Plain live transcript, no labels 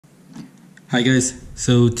Hi guys,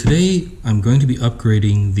 so today I'm going to be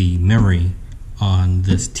upgrading the memory on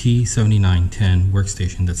this T7910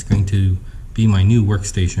 workstation that's going to be my new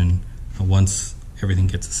workstation once everything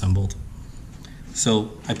gets assembled.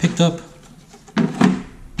 So I picked up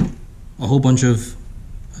a whole bunch of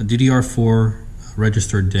DDR4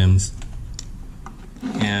 registered DIMMs,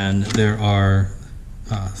 and there are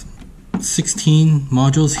 16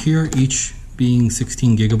 modules here, each being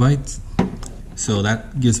 16 gigabytes. So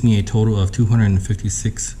that gives me a total of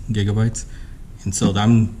 256 gigabytes. And so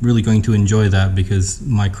I'm really going to enjoy that because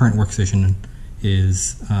my current workstation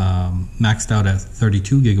is maxed out at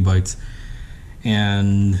 32 gigabytes.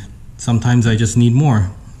 And sometimes I just need more.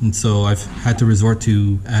 And so I've had to resort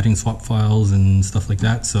to adding swap files and stuff like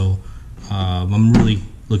that. So I'm really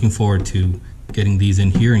looking forward to getting these in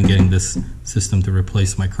here and getting this system to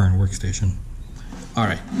replace my current workstation. All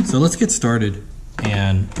right, so let's get started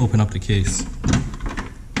and open up the case.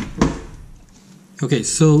 Okay,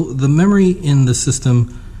 so the memory in the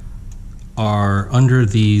system are under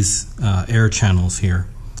these air channels here.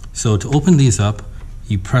 So to open these up,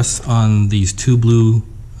 you press on these two blue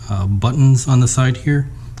buttons on the side here,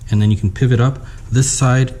 and then you can pivot up. This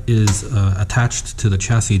side is attached to the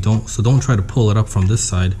chassis, so don't try to pull it up from this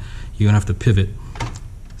side. You're gonna have to pivot.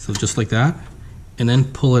 So just like that, and then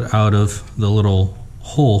pull it out of the little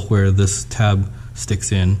hole where this tab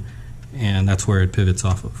sticks in, and that's where it pivots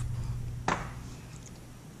off of.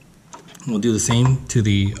 We'll do the same to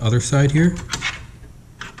the other side here.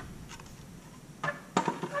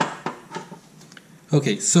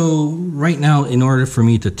 Okay, so right now, in order for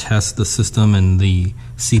me to test the system and the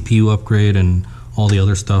CPU upgrade and all the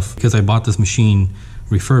other stuff, because I bought this machine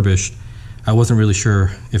refurbished, I wasn't really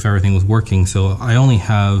sure if everything was working, so I only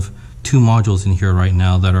have 2 modules in here right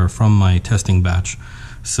now that are from my testing batch.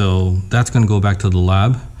 So that's going to go back to the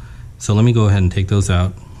lab. So let me go ahead and take those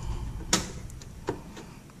out.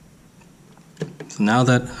 So now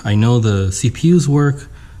that I know the CPUs work,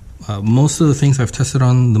 most of the things I've tested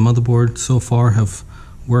on the motherboard so far have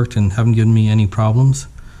worked and haven't given me any problems.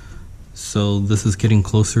 So this is getting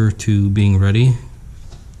closer to being ready.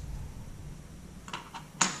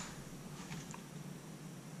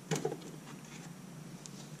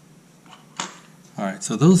 Alright,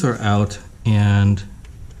 so those are out, and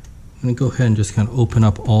I'm going to go ahead and just kind of open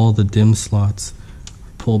up all the DIMM slots,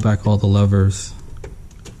 pull back all the levers.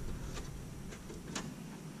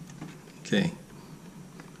 Okay.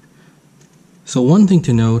 So one thing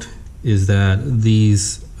to note is that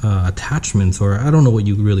these attachments, or I don't know what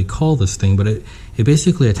you really call this thing, but it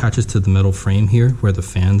basically attaches to the metal frame here where the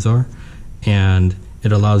fans are, and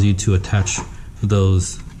it allows you to attach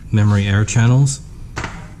those memory air channels.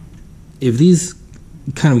 If these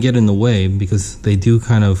kind of get in the way, because they do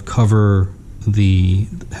kind of cover the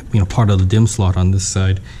part of the DIMM slot on this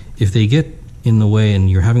side, if they get in the way and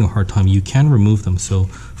you're having a hard time, you can remove them. So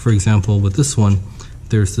for example, with this one,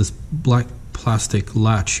 there's this black plastic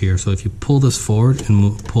latch here, so if you pull this forward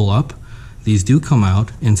and pull up, these do come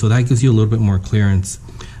out, and so that gives you a little bit more clearance.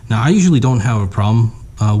 Now I usually don't have a problem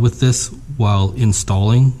with this while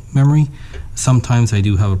installing memory. Sometimes I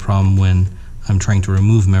do have a problem when I'm trying to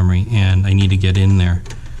remove memory and I need to get in there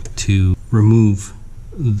to remove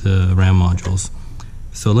the RAM modules.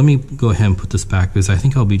 So let me go ahead and put this back because I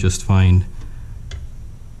think I'll be just fine.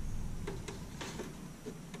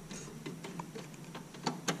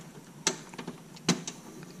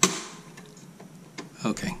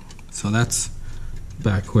 Okay, so that's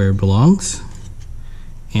back where it belongs.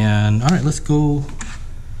 And alright, let's go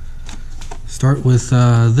start with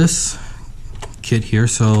this kit here.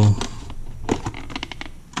 So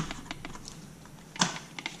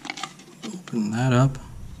open that up.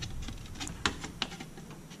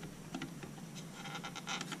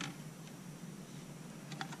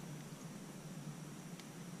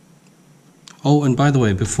 Oh, and by the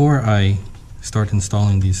way, before I start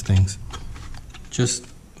installing these things, just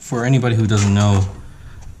for anybody who doesn't know,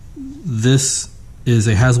 this is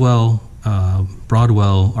a Haswell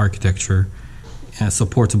Broadwell architecture and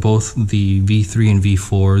supports both the V3 and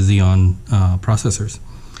V4 Xeon processors.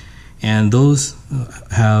 And those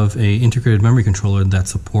have a integrated memory controller that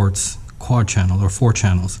supports quad channel or 4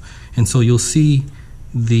 channels. And so you'll see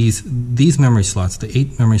these memory slots, the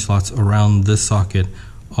 8 memory slots around this socket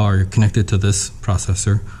are connected to this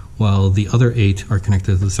processor, while the other 8 are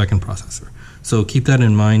connected to the second processor. So keep that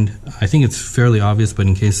in mind. I think it's fairly obvious, but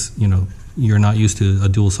in case you're not used to a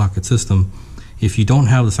dual socket system, if you don't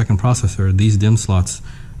have the second processor, these DIMM slots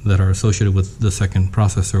that are associated with the second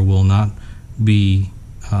processor will not be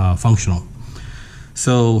functional.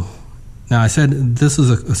 So now I said this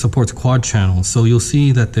is supports quad channels, so you'll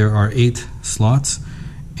see that there are 8 slots,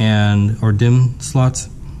 and or DIMM slots.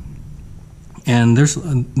 And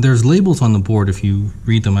there's labels on the board. If you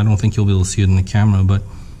read them, I don't think you'll be able to see it in the camera, but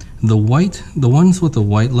the ones with the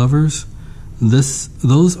white levers,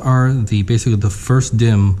 those are basically the first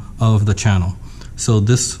DIMM of the channel. So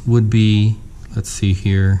this would be, let's see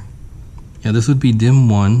here, yeah, this would be DIMM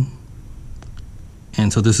 1,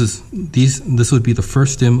 and so this would be the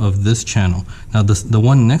first DIMM of this channel. Now the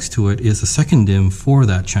one next to it is the second DIMM for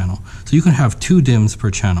that channel. So you can have 2 DIMMs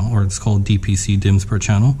per channel, or it's called DPC, DIMMs per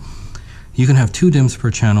channel. You can have 2 DIMMs per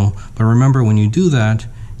channel, but remember, when you do that,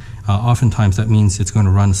 oftentimes that means it's going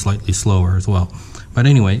to run slightly slower as well. But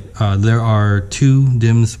anyway, there are 2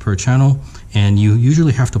 DIMMs per channel, and you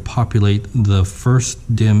usually have to populate the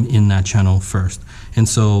first DIMM in that channel first. And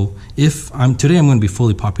so today I'm going to be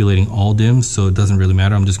fully populating all DIMMs, so it doesn't really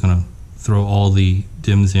matter. I'm just going to throw all the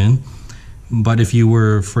DIMMs in. But if you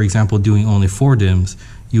were, for example, doing only 4 DIMMs,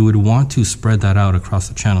 you would want to spread that out across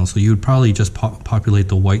the channel. So you would probably just populate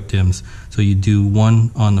the white DIMMs. So you do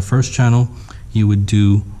 1 on the first channel, you would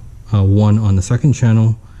do 1 on the second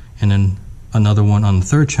channel, and then another 1 on the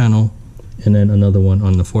third channel, and then another 1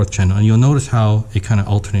 on the fourth channel. And you'll notice how it kind of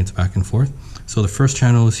alternates back and forth. So the first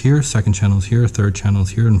channel is here, second channel is here, third channel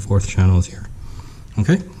is here, and fourth channel is here.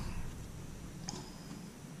 Okay?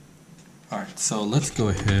 All right, so let's go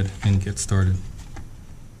ahead and get started.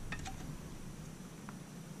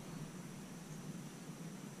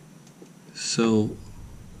 So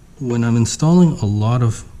when I'm installing a lot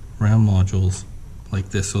of RAM modules like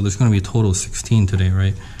this, so there's going to be a total of 16 today,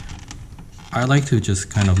 right? I like to just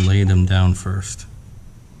kind of lay them down first.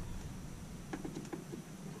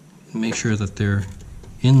 Make sure that they're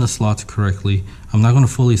in the slots correctly. I'm not going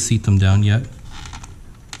to fully seat them down yet.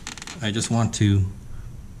 I just want to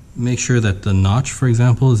make sure that the notch, for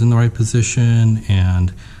example, is in the right position,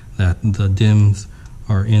 and that the DIMMs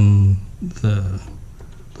are in the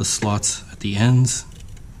slots at the ends.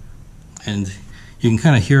 And you can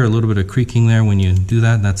kind of hear a little bit of creaking there when you do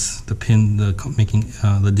that. That's the pin, the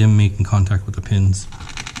DIMM making contact with the pins,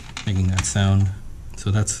 making that sound. So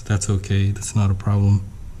that's okay. That's not a problem.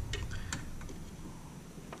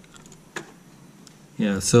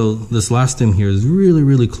 Yeah. So this last DIMM here is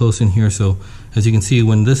really close in here. So as you can see,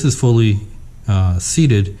 when this is fully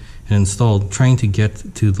seated and installed, trying to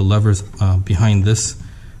get to the levers behind this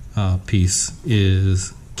piece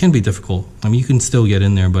can be difficult. I mean, you can still get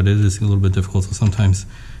in there, but it is a little bit difficult. So sometimes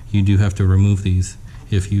you do have to remove these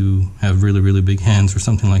if you have really big hands or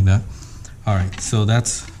something like that. All right, so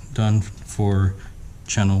that's done for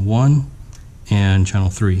channel 1 and channel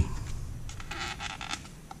 3.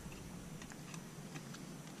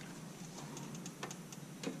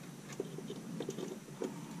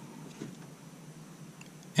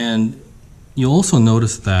 And you'll also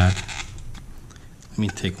notice that, let me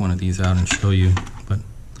take one of these out and show you, but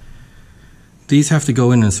these have to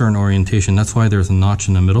go in a certain orientation. That's why there's a notch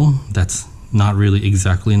in the middle. That's not really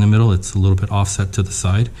exactly in the middle. It's a little bit offset to the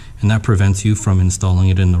side, and that prevents you from installing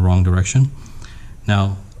it in the wrong direction.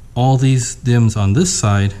 Now, all these DIMMs on this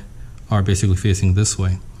side are basically facing this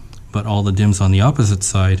way, but all the DIMMs on the opposite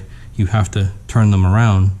side, you have to turn them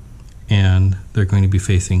around, and they're going to be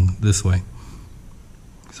facing this way.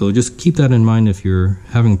 So just keep that in mind if you're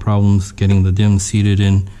having problems getting the DIMM seated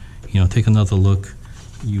in. Take another look.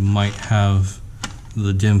 You might have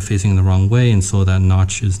the DIMM facing the wrong way, and so that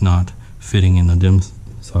notch is not fitting in the DIMM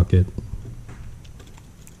socket.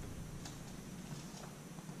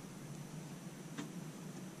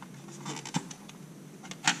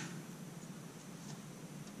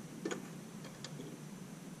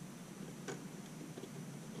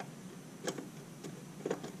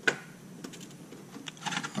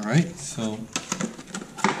 Alright, so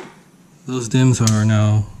those DIMMs are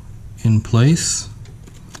now in place.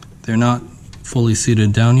 They're not fully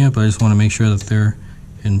seated down yet, but I just want to make sure that they're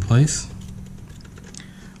in place.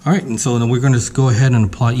 Alright, and so then we're going to just go ahead and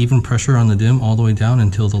apply even pressure on the DIMM all the way down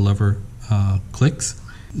until the lever clicks.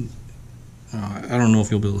 I don't know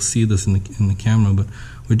if you'll be able to see this in the camera, but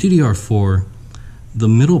with DDR4, the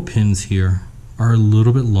middle pins here are a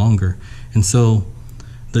little bit longer, and so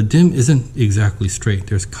the DIMM isn't exactly straight.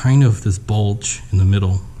 There's kind of this bulge in the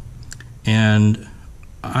middle, and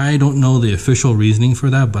I don't know the official reasoning for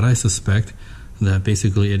that, but I suspect that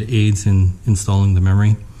basically it aids in installing the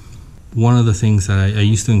memory. One of the things that I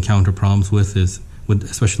used to encounter problems with is,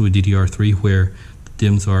 especially with DDR3, where the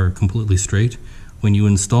DIMMs are completely straight. When you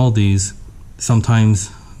install these, sometimes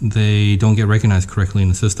they don't get recognized correctly in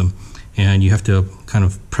the system, and you have to kind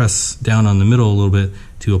of press down on the middle a little bit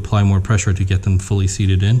to apply more pressure to get them fully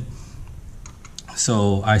seated in.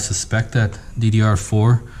 So I suspect that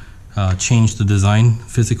DDR4 change the design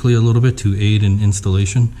physically a little bit to aid in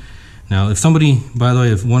installation. Now, if somebody, by the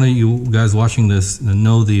way, if one of you guys watching this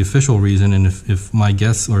know the official reason, and if my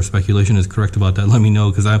guess or speculation is correct about that, let me know,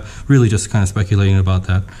 because I'm really just kind of speculating about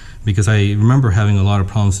that, because I remember having a lot of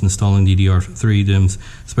problems installing DDR3 DIMMs,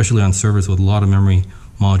 especially on servers with a lot of memory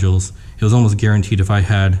modules. It was almost guaranteed if I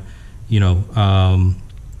had,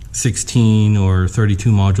 16 or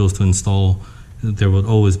 32 modules to install, there would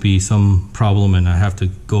always be some problem, and I have to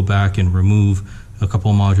go back and remove a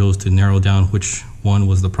couple of modules to narrow down which one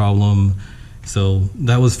was the problem. So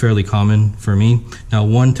that was fairly common for me. Now,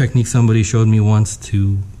 one technique somebody showed me once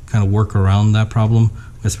to kind of work around that problem,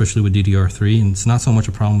 especially with DDR3, and it's not so much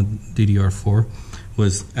a problem with DDR4,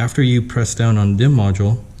 was after you press down on DIMM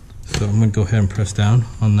module, so I'm going to go ahead and press down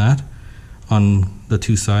on that, on the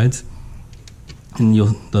two sides, and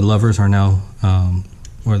the levers are now,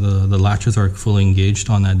 or the latches are fully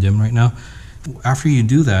engaged on that DIMM right now. After you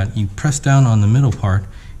do that, you press down on the middle part,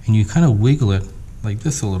 and you kind of wiggle it like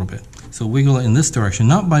this a little bit. So wiggle it in this direction,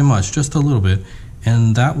 not by much, just a little bit,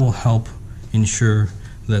 and that will help ensure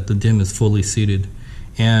that the DIMM is fully seated.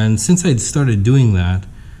 And since I started doing that,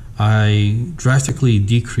 I drastically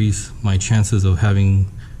decrease my chances of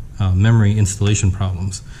having memory installation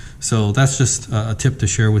problems. So that's just a tip to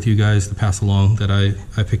share with you guys, to pass along, that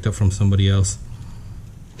I picked up from somebody else.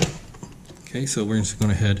 Okay, so we're just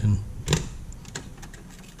going ahead and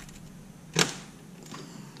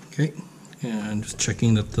and just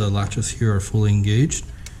checking that the latches here are fully engaged,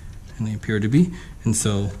 and they appear to be. And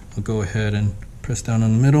so I'll go ahead and press down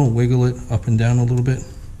on the middle, wiggle it up and down a little bit.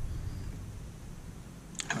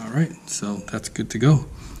 Alright, so that's good to go.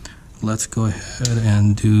 Let's go ahead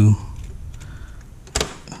and do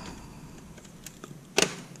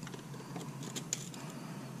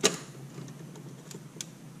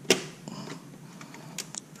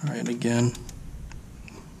again.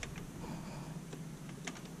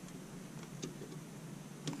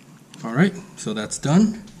 Alright, so that's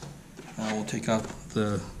done. Now we'll take out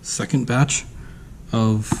the second batch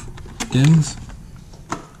of DIMMs,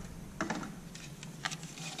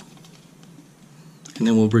 and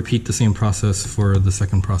then we'll repeat the same process for the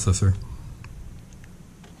second processor.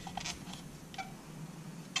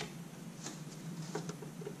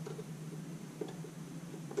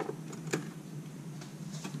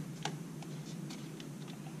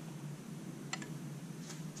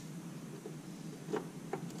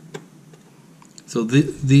 So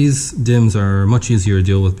these DIMMs are much easier to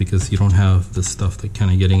deal with because you don't have the stuff that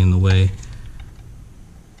kind of getting in the way.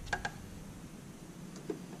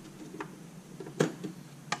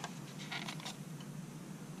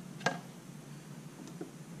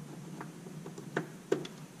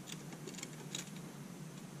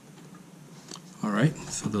 All right,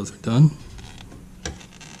 so those are done.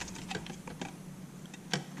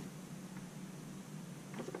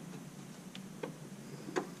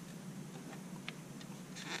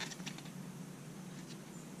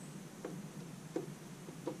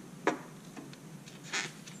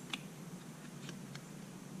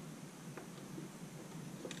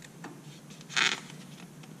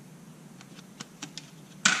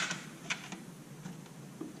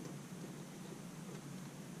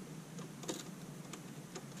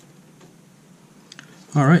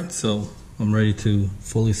 Alright, so I'm ready to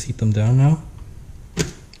fully seat them down now.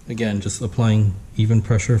 Again, just applying even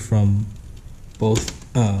pressure from both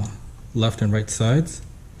left and right sides.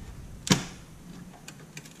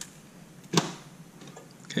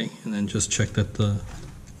 Okay, and then just check that the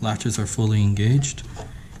latches are fully engaged.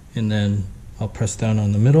 And then I'll press down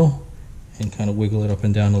on the middle and kind of wiggle it up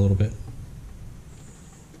and down a little bit.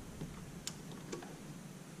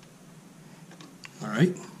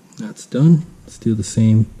 Alright, that's done. Let's do the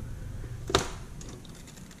same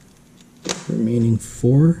remaining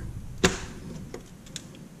 4.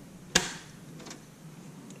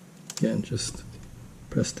 Again, just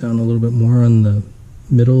press down a little bit more on the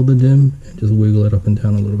middle of the DIMM and just wiggle it up and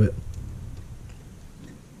down a little bit.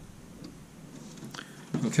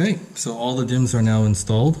 Okay, so all the DIMMs are now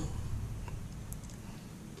installed.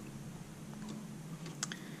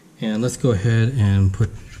 And let's go ahead and put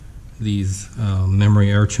these memory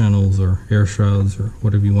air channels or air shrouds or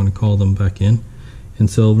whatever you want to call them back in. And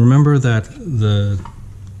so remember that the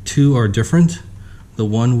two are different. The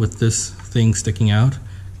one with this thing sticking out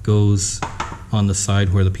goes on the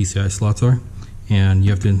side where the PCI slots are, and you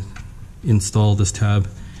have to install this tab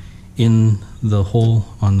in the hole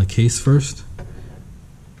on the case first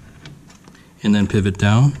and then pivot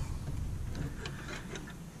down,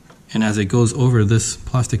 and as it goes over this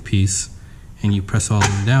plastic piece and you press all the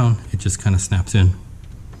way down, it just kind of snaps in,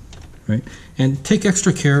 right? And take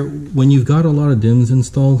extra care when you've got a lot of DIMMs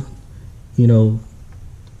installed. you know,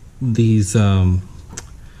 these the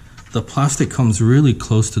plastic comes really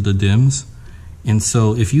close to the DIMMs, and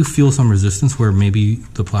so if you feel some resistance where maybe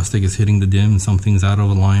the plastic is hitting the DIMM and something's out of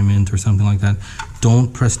alignment or something like that,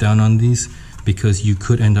 don't press down on these, because you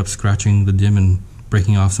could end up scratching the DIMM and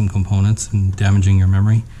breaking off some components and damaging your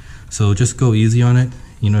memory. So just go easy on it.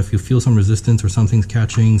 You know, if you feel some resistance or something's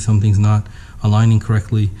catching, something's not aligning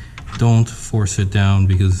correctly, don't force it down,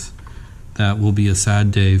 because that will be a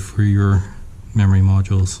sad day for your memory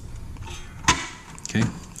modules. Okay,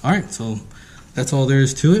 all right, so that's all there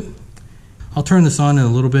is to it. I'll turn this on in a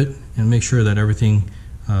little bit and make sure that everything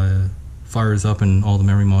fires up and all the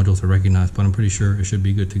memory modules are recognized, but I'm pretty sure it should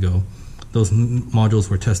be good to go. Those modules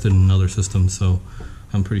were tested in another system, so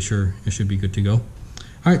I'm pretty sure it should be good to go.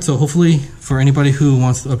 All right, so hopefully for anybody who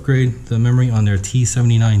wants to upgrade the memory on their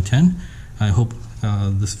T7910, I hope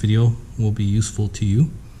this video will be useful to you.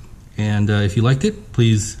 And if you liked it,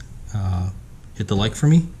 please hit the like for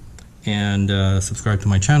me, and subscribe to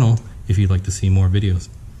my channel if you'd like to see more videos.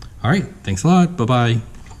 All right, thanks a lot. Bye-bye.